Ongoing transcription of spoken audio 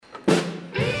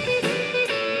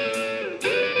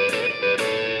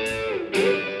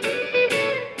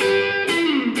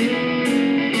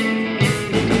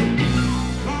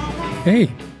Hey,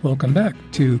 welcome back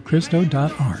to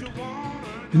Christo.art.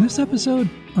 In this episode,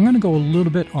 I'm going to go a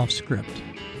little bit off script,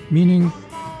 meaning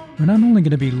we're not only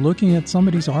going to be looking at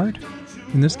somebody's art,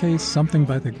 in this case, something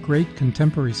by the great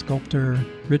contemporary sculptor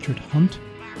Richard Hunt.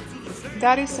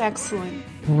 That is excellent.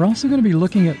 We're also going to be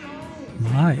looking at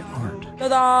my art.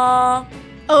 Ta-da!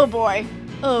 Oh boy.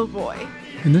 Oh boy.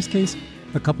 In this case,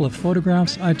 a couple of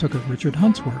photographs I took of Richard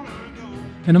Hunt's work.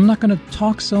 And I'm not going to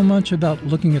talk so much about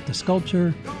looking at the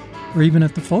sculpture or even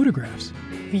at the photographs.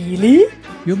 Really?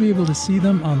 You'll be able to see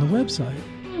them on the website.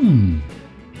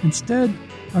 Instead,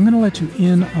 I'm going to let you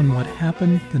in on what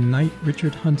happened the night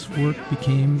Richard Hunt's work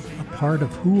became a part of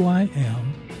who I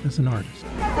am as an artist.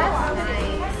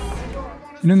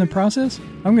 And in the process,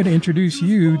 I'm going to introduce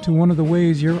you to one of the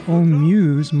ways your own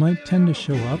muse might tend to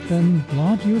show up and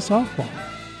lob you a softball.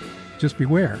 Just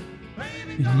beware,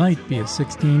 it might be a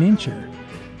 16-incher,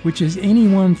 which, as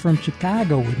anyone from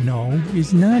Chicago would know,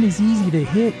 is not as easy to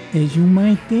hit as you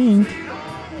might think.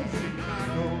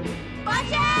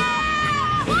 Watch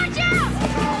out! Watch out!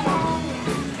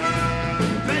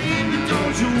 Baby,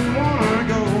 don't you wanna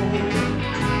go?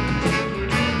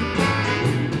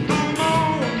 Come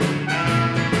on,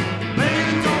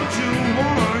 baby, don't you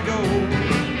wanna go?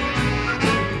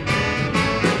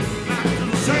 Back to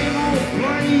the same old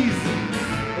place,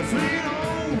 the sweet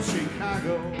old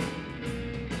Chicago.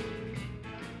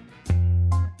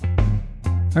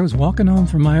 I was walking home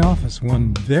from my office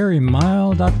one very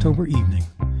mild October evening,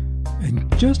 and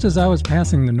just as I was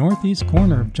passing the northeast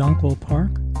corner of Jonquil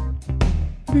Park,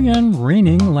 it began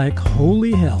raining like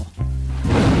holy hell.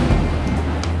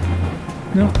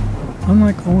 Now,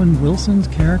 unlike Owen Wilson's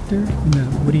character in the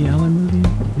Woody Allen movie,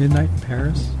 Midnight in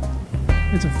Paris,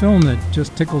 it's a film that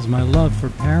just tickles my love for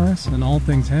Paris and all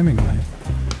things Hemingway.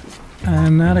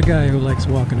 I'm not a guy who likes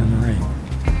walking in the rain,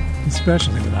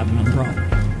 especially without an umbrella.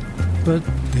 But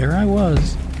there I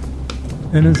was,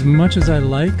 and as much as I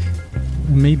like,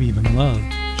 and maybe even love,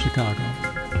 Chicago,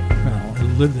 well, I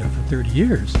lived there for 30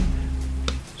 years,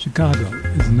 Chicago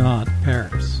is not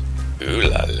Paris. Ooh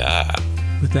la la.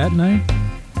 But that night,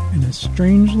 in a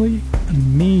strangely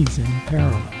amazing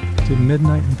parallel to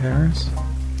Midnight in Paris,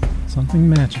 something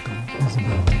magical was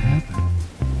about to happen.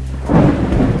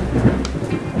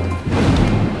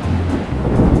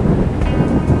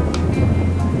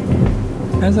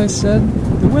 As I said,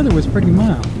 the weather was pretty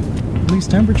mild, at least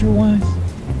temperature-wise.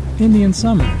 Indian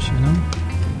summers, you know.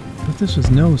 But this was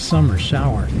no summer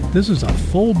shower. This was a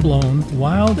full-blown,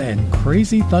 wild and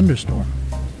crazy thunderstorm.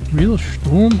 Real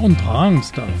Sturm und Drang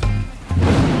stuff.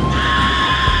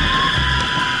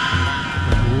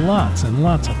 With lots and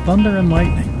lots of thunder and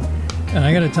lightning. And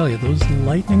I gotta tell you, those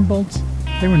lightning bolts,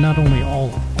 they were not only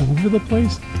all over the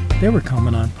place, they were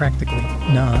coming on practically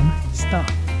non-stop.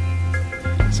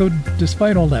 So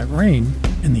despite all that rain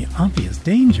and the obvious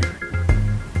danger,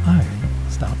 I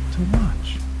stopped to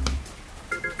watch.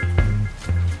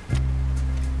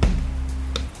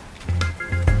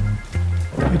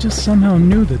 I just somehow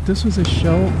knew that this was a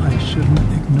show I shouldn't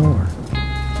ignore.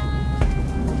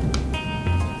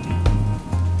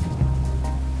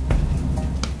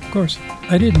 Of course,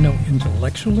 I didn't know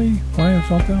intellectually why I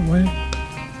felt that way.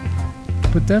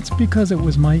 But that's because it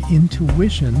was my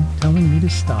intuition telling me to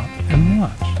stop and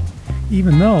watch.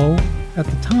 Even though, at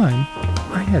the time,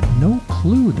 I had no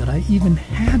clue that I even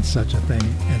had such a thing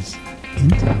as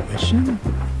intuition.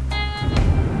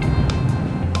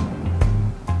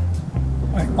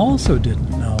 I also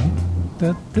didn't know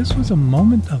that this was a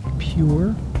moment of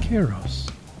pure kairos.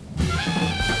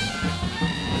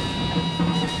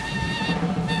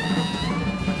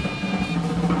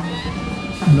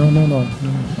 No,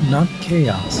 not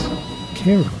chaos.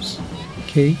 Kairos.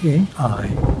 K-A-I-R-O-S.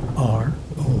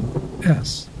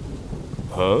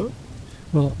 Huh?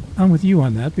 Well, I'm with you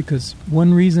on that because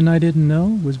one reason I didn't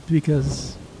know was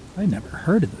because I never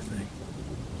heard of the thing.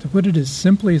 To put it as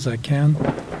simply as I can,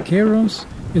 kairos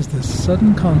is the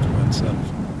sudden confluence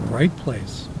of right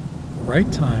place,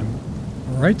 right time,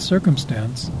 right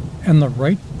circumstance, and the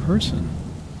right person.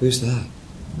 Who's that?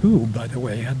 Who, by the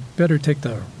way, had better take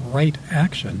the right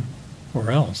action,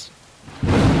 or else.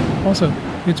 Also,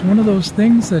 it's one of those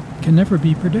things that can never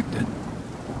be predicted.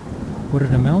 What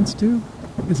it amounts to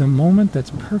is a moment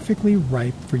that's perfectly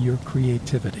ripe for your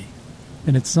creativity,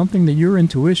 and it's something that your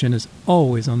intuition is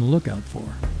always on the lookout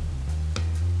for.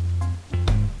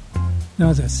 Now,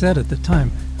 as I said at the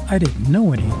time, I didn't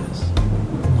know any of this.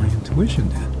 My intuition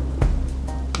did.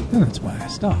 And that's why I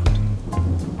stopped.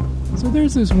 So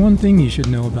there's this one thing you should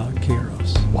know about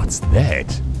kairos. What's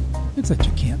that? It's that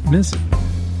you can't miss it.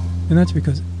 And that's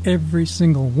because every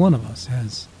single one of us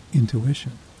has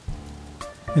intuition.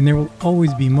 And there will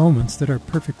always be moments that are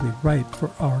perfectly right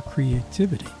for our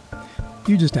creativity.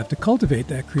 You just have to cultivate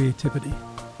that creativity.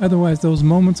 Otherwise, those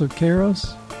moments of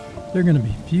kairos, they're going to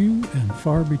be few and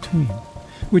far between,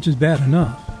 which is bad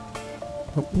enough.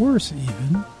 But worse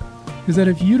even, is that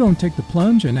if you don't take the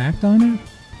plunge and act on it,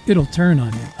 it'll turn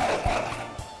on you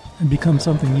and become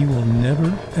something you will never,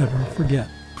 ever forget,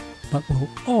 but will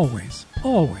always,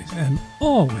 always, and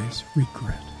always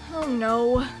regret. Oh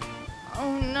no.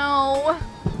 Oh no.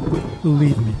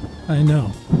 Believe me, I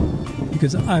know,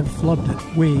 because I've flubbed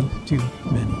it way too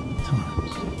many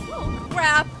times. Oh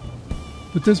crap.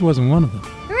 But this wasn't one of them,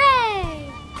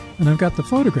 Hooray! and I've got the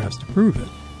photographs to prove it.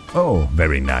 Oh,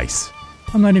 very nice.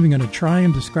 I'm not even going to try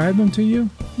and describe them to you.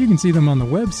 You can see them on the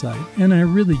website, and I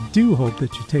really do hope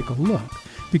that you take a look,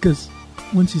 because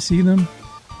once you see them,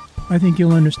 I think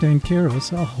you'll understand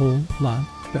kairos a whole lot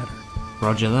better.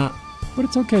 Roger that. But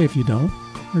it's okay if you don't,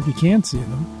 or if you can't see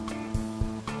them.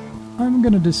 I'm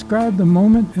going to describe the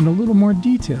moment in a little more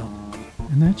detail,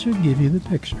 and that should give you the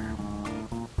picture.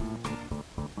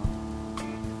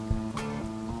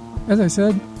 As I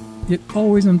said, it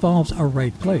always involves a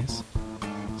right place.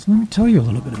 So let me tell you a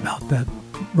little bit about that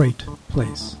right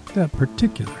place, that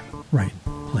particular right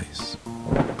place.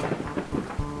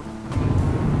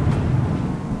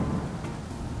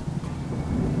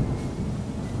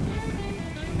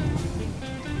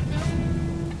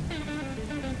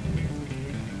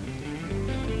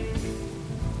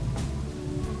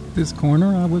 This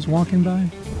corner I was walking by,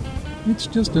 it's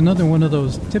just another one of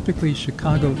those typically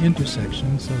Chicago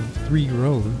intersections of 3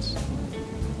 roads.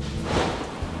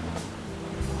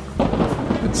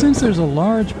 But since there's a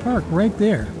large park right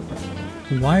there,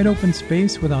 a wide open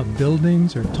space without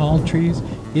buildings or tall trees,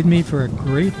 it made for a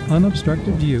great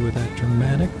unobstructed view of that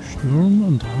dramatic Sturm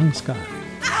und Drang sky.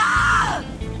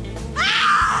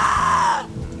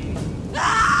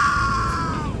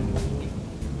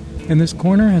 And this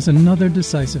corner has another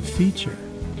decisive feature.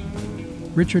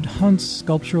 Richard Hunt's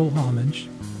sculptural homage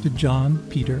to John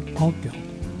Peter Altgeld.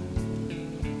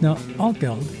 Now,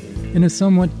 Altgeld, in a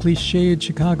somewhat cliched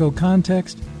Chicago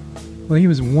context, well, he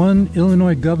was one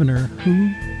Illinois governor who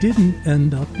didn't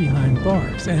end up behind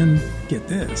bars. And get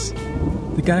this,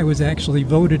 the guy was actually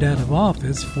voted out of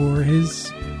office for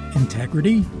his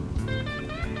integrity.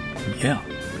 Yeah.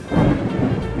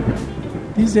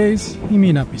 These days, he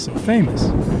may not be so famous,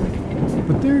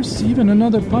 but there's even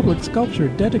another public sculpture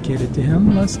dedicated to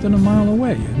him less than a mile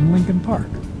away in Lincoln Park.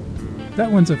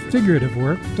 That one's a figurative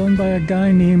work done by a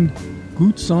guy named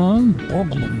Gutzon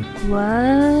Borglum.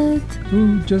 What?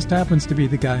 Who just happens to be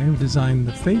the guy who designed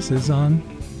the faces on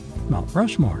Mount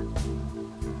Rushmore.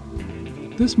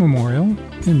 This memorial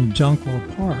in Jonquil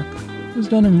Park was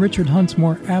done in Richard Hunt's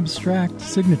more abstract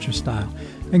signature style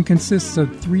and consists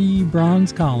of 3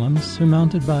 bronze columns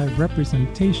surmounted by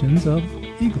representations of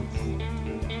eagles.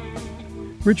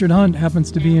 Richard Hunt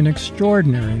happens to be an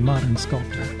extraordinary modern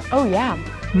sculptor. Oh, yeah.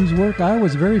 Whose work I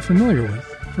was very familiar with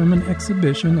from an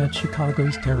exhibition at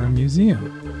Chicago's Terra Museum.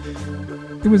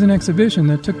 It was an exhibition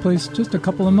that took place just a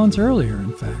couple of months earlier,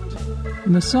 in fact,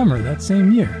 in the summer that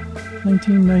same year,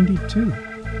 1992.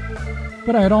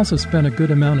 But I had also spent a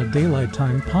good amount of daylight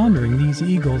time pondering these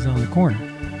eagles on the corner,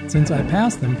 since I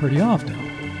passed them pretty often.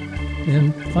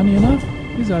 And funny enough,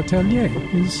 his atelier,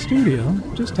 his studio,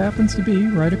 just happens to be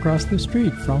right across the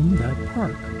street from that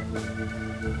park.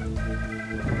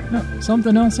 Now,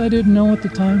 something else I didn't know at the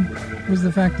time was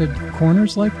the fact that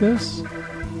corners like this,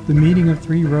 the meeting of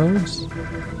 3 roads,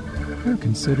 are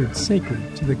considered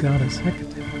sacred to the goddess Hecate.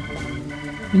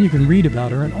 And you can read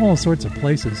about her in all sorts of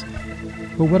places.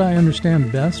 But what I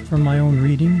understand best from my own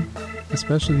reading,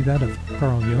 especially that of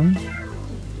Carl Jung,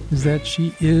 is that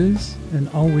she is and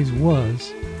always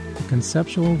was a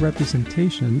conceptual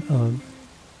representation of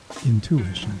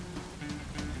intuition.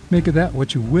 Make of that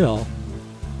what you will.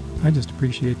 I just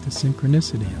appreciate the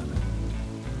synchronicity of it.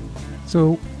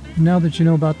 So, now that you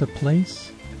know about the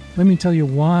place, let me tell you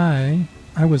why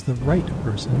I was the right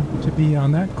person to be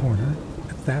on that corner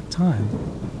at that time,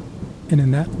 and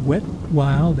in that wet,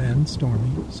 wild, and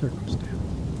stormy circumstance.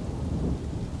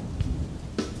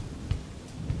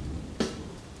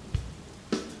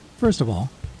 First of all,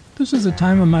 this was a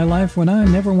time in my life when I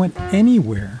never went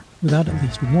anywhere without at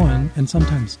least 1 and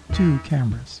sometimes 2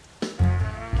 cameras.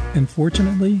 And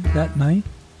fortunately, that night,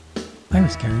 I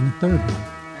was carrying a 3rd one,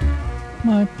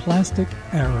 my plastic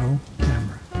Arrow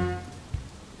camera.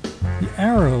 The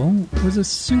Arrow was a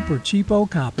super cheapo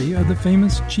copy of the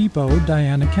famous cheapo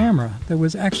Diana camera that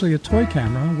was actually a toy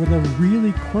camera with a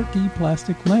really quirky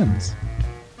plastic lens.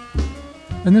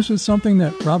 And this was something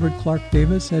that Robert Clark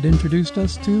Davis had introduced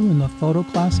us to in the photo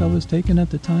class I was taking at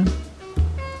the time.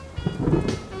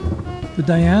 The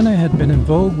Diana had been in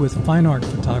vogue with fine art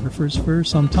photographers for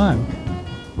some time,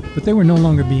 but they were no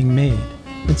longer being made,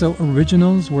 and so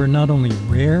originals were not only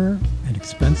rare and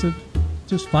expensive,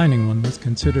 just finding one was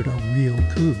considered a real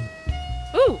coup.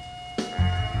 Ooh!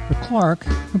 But Clark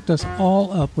hooked us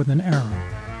all up with an Arrow,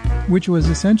 which was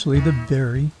essentially the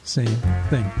very same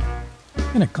thing,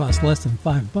 and it cost less than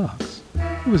 $5.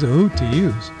 It was a hoot to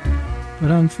use,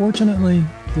 but unfortunately,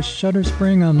 the shutter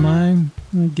spring on mine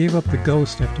gave up the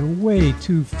ghost after way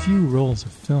too few rolls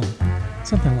of film,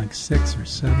 something like 6 or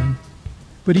 7.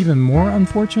 But even more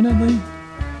unfortunately,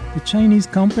 the Chinese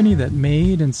company that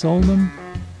made and sold them,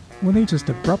 well, they just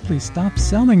abruptly stopped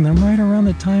selling them right around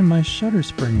the time my shutter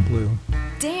spring blew.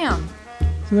 Damn!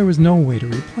 So there was no way to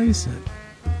replace it.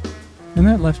 And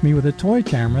that left me with a toy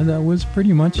camera that was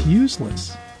pretty much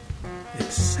useless,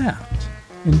 except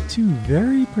in 2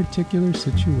 very particular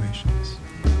situations.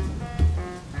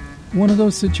 One of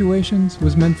those situations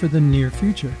was meant for the near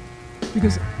future,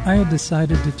 because I had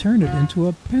decided to turn it into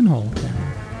a pinhole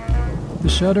camera. The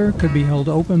shutter could be held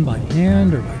open by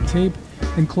hand or by tape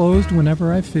and closed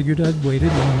whenever I figured I'd waited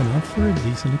long enough for a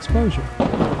decent exposure.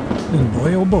 And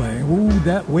boy oh boy,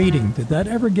 that waiting, did that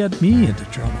ever get me into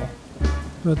trouble?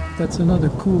 But that's another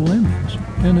cool image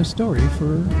and a story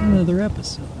for another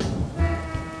episode.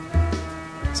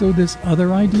 So this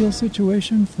other ideal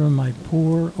situation for my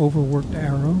poor, overworked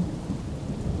Arrow,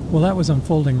 well, that was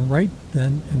unfolding right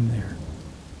then and there.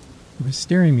 It was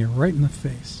staring me right in the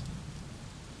face.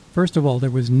 First of all, there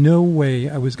was no way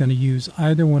I was going to use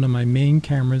either one of my main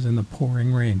cameras in the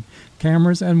pouring rain.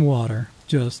 Cameras and water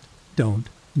just don't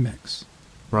mix.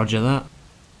 Roger that.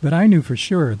 But I knew for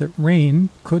sure that rain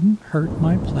couldn't hurt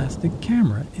my plastic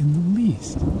camera in the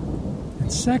least.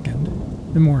 And second,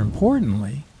 and more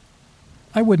importantly,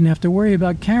 I wouldn't have to worry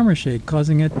about camera shake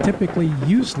causing a typically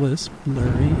useless,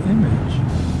 blurry image.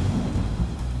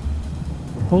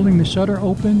 Holding the shutter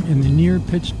open in the near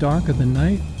pitch dark of the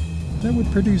night, that would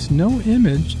produce no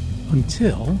image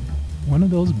until one of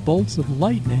those bolts of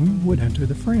lightning would enter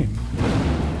the frame.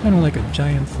 Kind of like a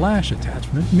giant flash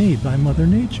attachment made by Mother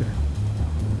Nature.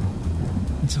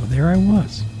 And so there I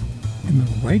was, in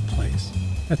the right place,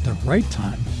 at the right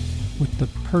time, with the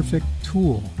perfect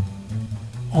tool.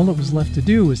 All that was left to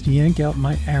do was to yank out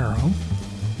my Arrow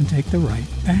and take the right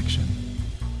action.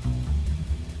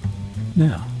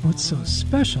 Now, what's so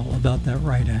special about that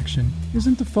right action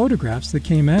isn't the photographs that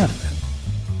came out of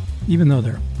it, even though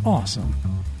they're awesome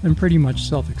and pretty much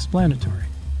self-explanatory.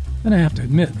 And I have to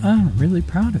admit, I'm really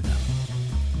proud of them.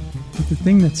 But the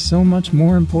thing that's so much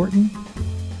more important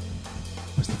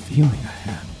was the feeling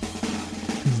I had.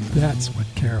 Because that's what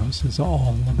Kairos is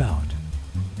all about.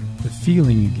 The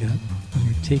feeling you get when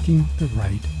you're taking the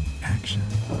right action.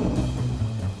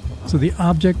 So the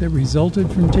object that resulted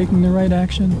from taking the right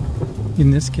action,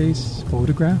 in this case,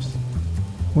 photographs,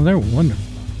 well, they're wonderful.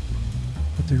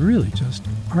 But they're really just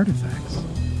artifacts.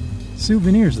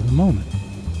 Souvenirs of the moment.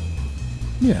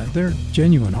 Yeah, they're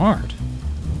genuine art.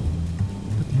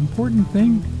 But the important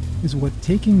thing is what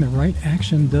taking the right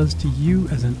action does to you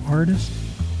as an artist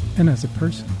and as a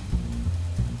person.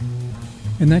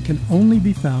 And that can only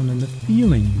be found in the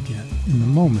feeling you get in the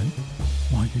moment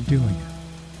while you're doing it.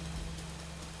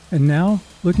 And now,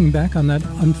 looking back on that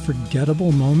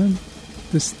unforgettable moment,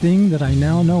 this thing that I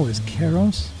now know as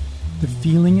Kairos, the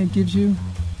feeling it gives you,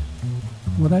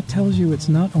 well, that tells you it's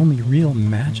not only real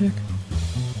magic,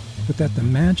 but that the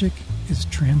magic is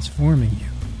transforming you.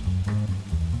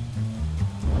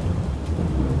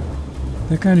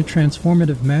 That kind of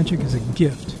transformative magic is a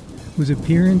gift whose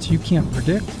appearance you can't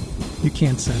predict, you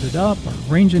can't set it up or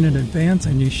arrange it in advance,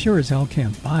 and you sure as hell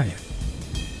can't buy it.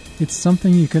 It's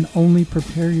something you can only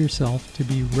prepare yourself to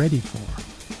be ready for.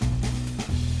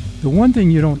 The one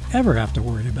thing you don't ever have to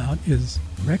worry about is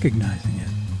recognizing it,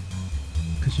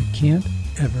 because you can't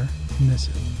ever miss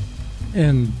it.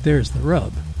 And there's the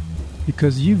rub,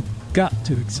 because you've got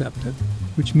to accept it,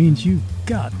 which means you've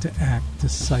got to act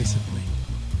decisively.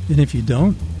 And if you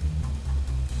don't,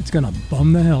 it's going to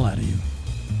bum the hell out of you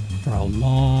for a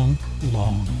long,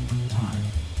 long time.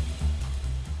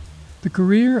 The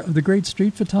career of the great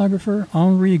street photographer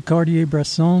Henri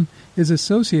Cartier-Bresson is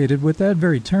associated with that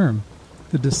very term,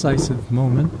 the decisive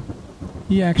moment.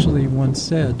 He actually once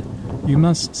said, "You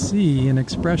must see an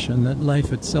expression that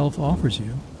life itself offers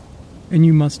you, and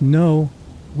you must know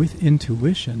with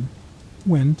intuition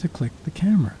when to click the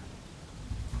camera."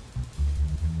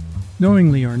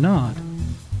 Knowingly or not,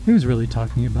 he was really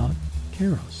talking about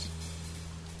Kairos.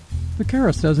 But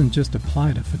Kairos doesn't just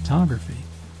apply to photography,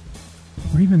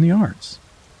 or even the arts.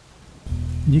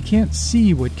 And you can't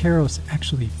see what Kairos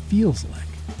actually feels like.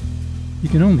 You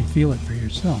can only feel it for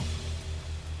yourself.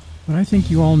 but I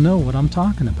think you all know what I'm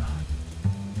talking about.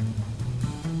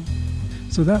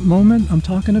 So that moment I'm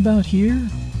talking about here,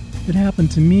 it happened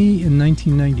to me in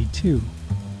 1992.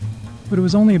 But it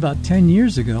was only about 10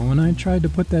 years ago when I tried to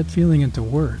put that feeling into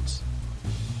words.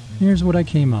 Here's what I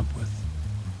came up with.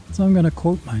 So I'm going to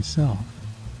quote myself.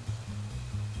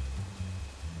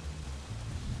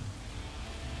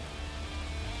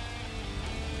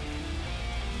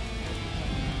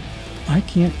 I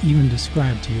can't even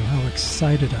describe to you how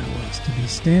excited I was to be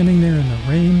standing there in the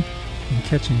rain and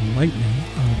catching lightning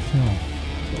on film.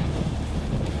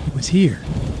 It was here,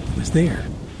 it was there,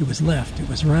 it was left, it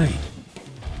was right,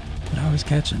 but I was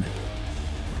catching it.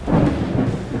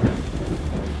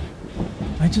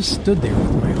 I just stood there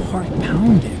with my heart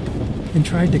pounding and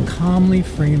tried to calmly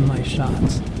frame my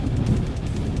shots,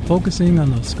 focusing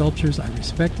on those sculptures I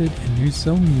respected and knew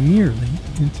so nearly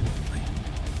intimately.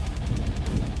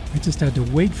 I just had to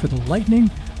wait for the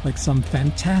lightning, like some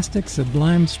fantastic,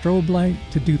 sublime strobe light,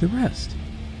 to do the rest.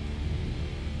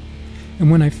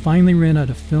 And when I finally ran out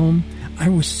of film, I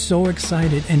was so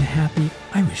excited and happy,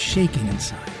 I was shaking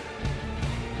inside.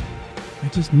 I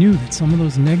just knew that some of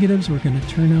those negatives were going to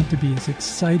turn out to be as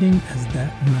exciting as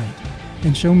that night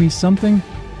and show me something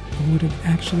that would have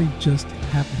actually just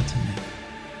happened to me.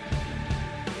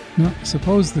 Now,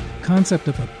 suppose the concept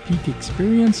of a peak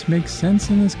experience makes sense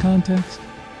in this context,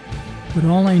 but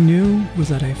all I knew was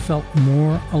that I felt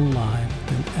more alive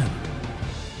than ever.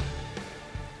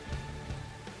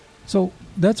 So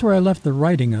that's where I left the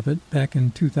writing of it back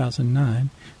in 2009,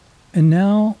 and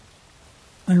now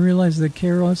I realize that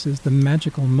Kairos is the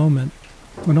magical moment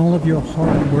when all of your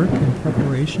hard work and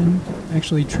preparation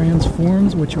actually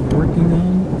transforms what you're working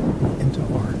on into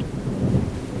art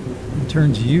and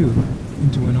turns you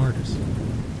into an artist.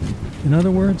 In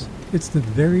other words, it's the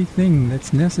very thing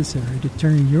that's necessary to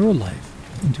turn your life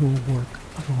into a work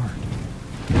of art.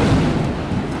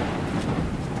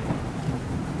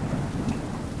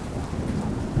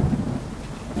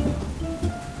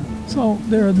 So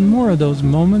there are more of those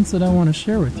moments that I want to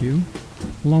share with you,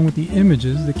 along with the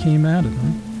images that came out of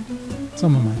them,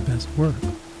 some of my best work.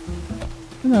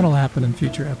 And that'll happen in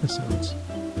future episodes.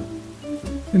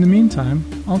 In the meantime,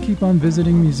 I'll keep on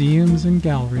visiting museums and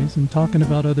galleries and talking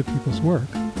about other people's work.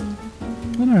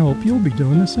 And I hope you'll be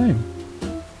doing the same.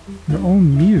 Your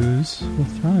own muse will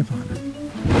thrive on it.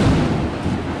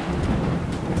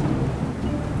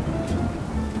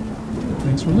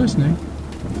 Thanks for listening.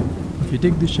 If you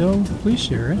dig the show, please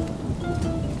share it.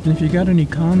 And if you got any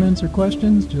comments or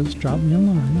questions, just drop me a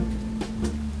line.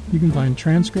 You can find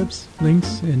transcripts,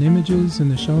 links, and images in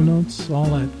the show notes,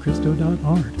 all at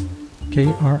Kristo.art.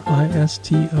 Kristo.art.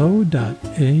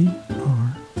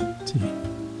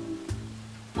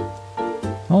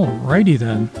 Alrighty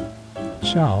then.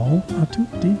 Ciao a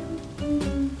tutti.